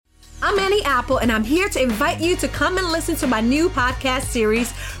I'm Annie Apple, and I'm here to invite you to come and listen to my new podcast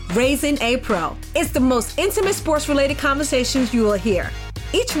series, Raising a Pro. It's the most intimate sports-related conversations you will hear.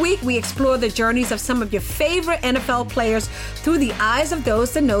 Each week, we explore the journeys of some of your favorite NFL players through the eyes of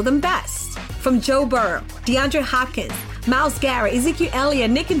those that know them best. From Joe Burrow, DeAndre Hopkins, Myles Garrett, Ezekiel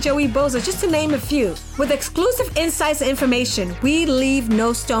Elliott, Nick and Joey Bosa, just to name a few. With exclusive insights and information, we leave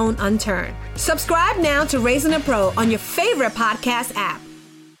no stone unturned. Subscribe now to Raising a Pro on your favorite podcast app.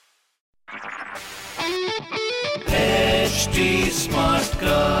 HD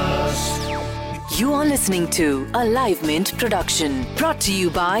Smartcast. You are listening to a Live Mint production brought to you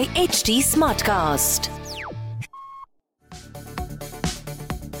by HD Smartcast.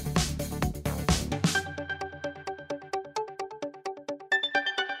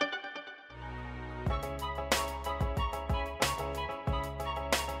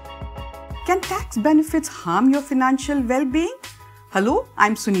 Can tax benefits harm your financial well-being? Hello,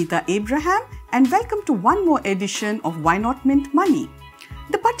 I'm Sunita Abraham and welcome to one more edition of Why Not Mint Money.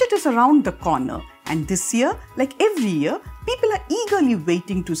 The budget is around the corner and this year, like every year, people are eagerly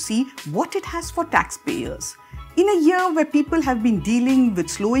waiting to see what it has for taxpayers. In a year where people have been dealing with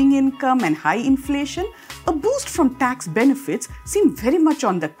slowing income and high inflation, a boost from tax benefits seems very much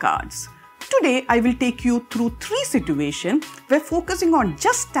on the cards. Today, I will take you through 3 situations where focusing on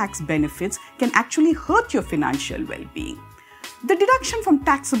just tax benefits can actually hurt your financial well-being. The deduction from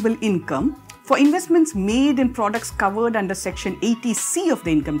taxable income for investments made in products covered under Section 80C of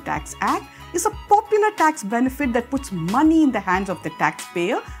the Income Tax Act is a popular tax benefit that puts money in the hands of the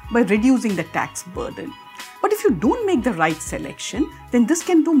taxpayer by reducing the tax burden. But if you don't make the right selection, then this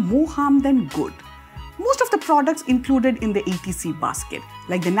can do more harm than good. Most of the products included in the 80C basket,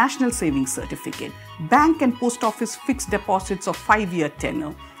 like the National Savings Certificate, bank and post office fixed deposits of 5-year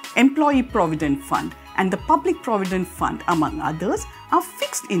tenure, Employee Provident Fund, and the Public Provident Fund, among others, are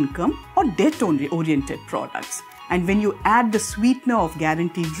fixed income or debt-oriented products. And when you add the sweetener of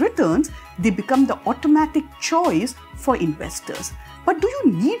guaranteed returns, they become the automatic choice for investors. But do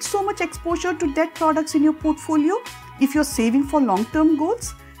you need so much exposure to debt products in your portfolio if you're saving for long-term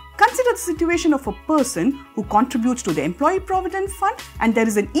goals? Consider the situation of a person who contributes to the Employee Provident Fund and there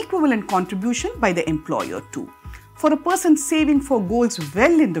is an equivalent contribution by the employer too. For a person saving for goals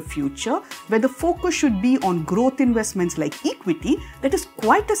well in the future, where the focus should be on growth investments like equity, that is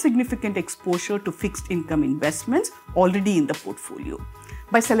quite a significant exposure to fixed income investments already in the portfolio.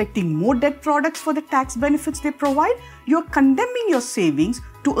 By selecting more debt products for the tax benefits they provide, you are condemning your savings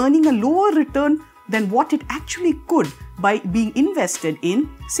to earning a lower return than what it actually could by being invested in,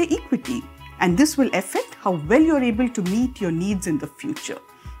 say, equity. And this will affect how well you are able to meet your needs in the future.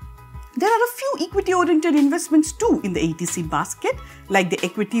 There are a few equity-oriented investments too in the 80C basket, like the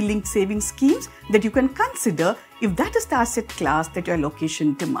equity-linked savings schemes that you can consider if that is the asset class that your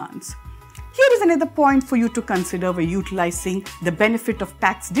allocation demands. Here is another point for you to consider when utilizing the benefit of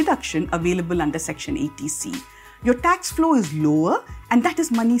tax deduction available under Section 80C. Your tax flow is lower and that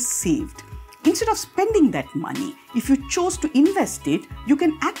is money saved. Instead of spending that money, if you chose to invest it, you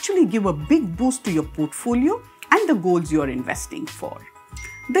can actually give a big boost to your portfolio and the goals you are investing for.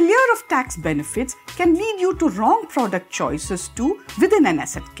 The layer of tax benefits can lead you to wrong product choices too within an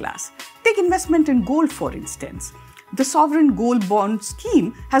asset class. Take investment in gold, for instance. The sovereign gold bond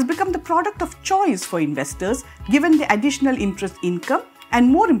scheme has become the product of choice for investors given the additional interest income and,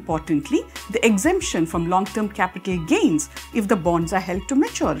 more importantly, the exemption from long-term capital gains if the bonds are held to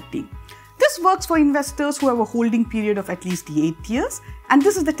maturity. This works for investors who have a holding period of at least 8 years, and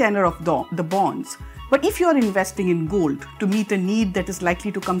this is the tenor of the bonds. But if you are investing in gold to meet a need that is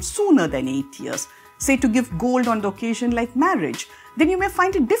likely to come sooner than 8 years, say to give gold on the occasion like marriage, then you may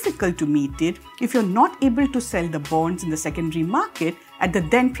find it difficult to meet it if you're not able to sell the bonds in the secondary market at the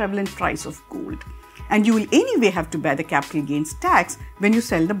then prevalent price of gold. And you will anyway have to bear the capital gains tax when you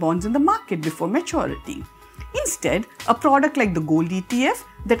sell the bonds in the market before maturity. Instead, a product like the gold ETF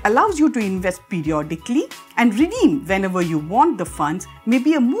that allows you to invest periodically and redeem whenever you want the funds may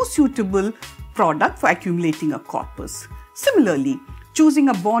be a more suitable product for accumulating a corpus. Similarly, choosing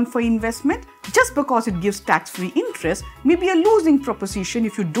a bond for investment just because it gives tax-free interest may be a losing proposition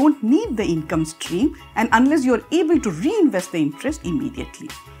if you don't need the income stream and unless you're able to reinvest the interest immediately.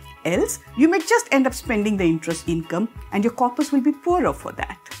 Else, you may just end up spending the interest income and your corpus will be poorer for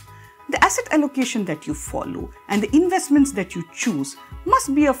that. The asset allocation that you follow and the investments that you choose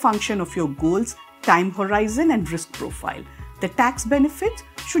must be a function of your goals, time horizon, and risk profile. The tax benefits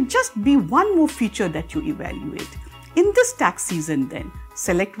should just be one more feature that you evaluate. In this tax season then,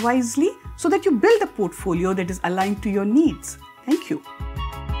 select wisely so that you build a portfolio that is aligned to your needs. Thank you.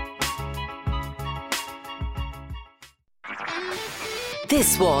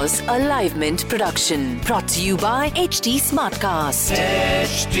 This was a Live Mint production brought to you by HT Smartcast.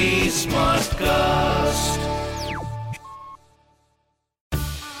 HT Smartcast.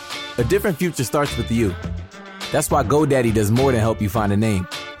 A different future starts with you. That's why GoDaddy does more than help you find a name.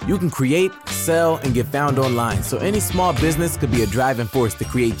 You can create, sell, and get found online, so any small business could be a driving force to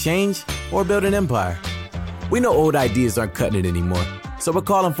create change or build an empire. We know old ideas aren't cutting it anymore, so we're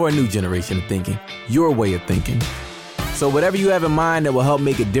calling for a new generation of thinking, your way of thinking. So whatever you have in mind that will help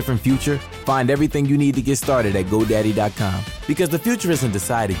make a different future, find everything you need to get started at GoDaddy.com. Because the future isn't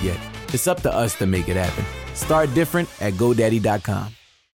decided yet. It's up to us to make it happen. Start different at GoDaddy.com.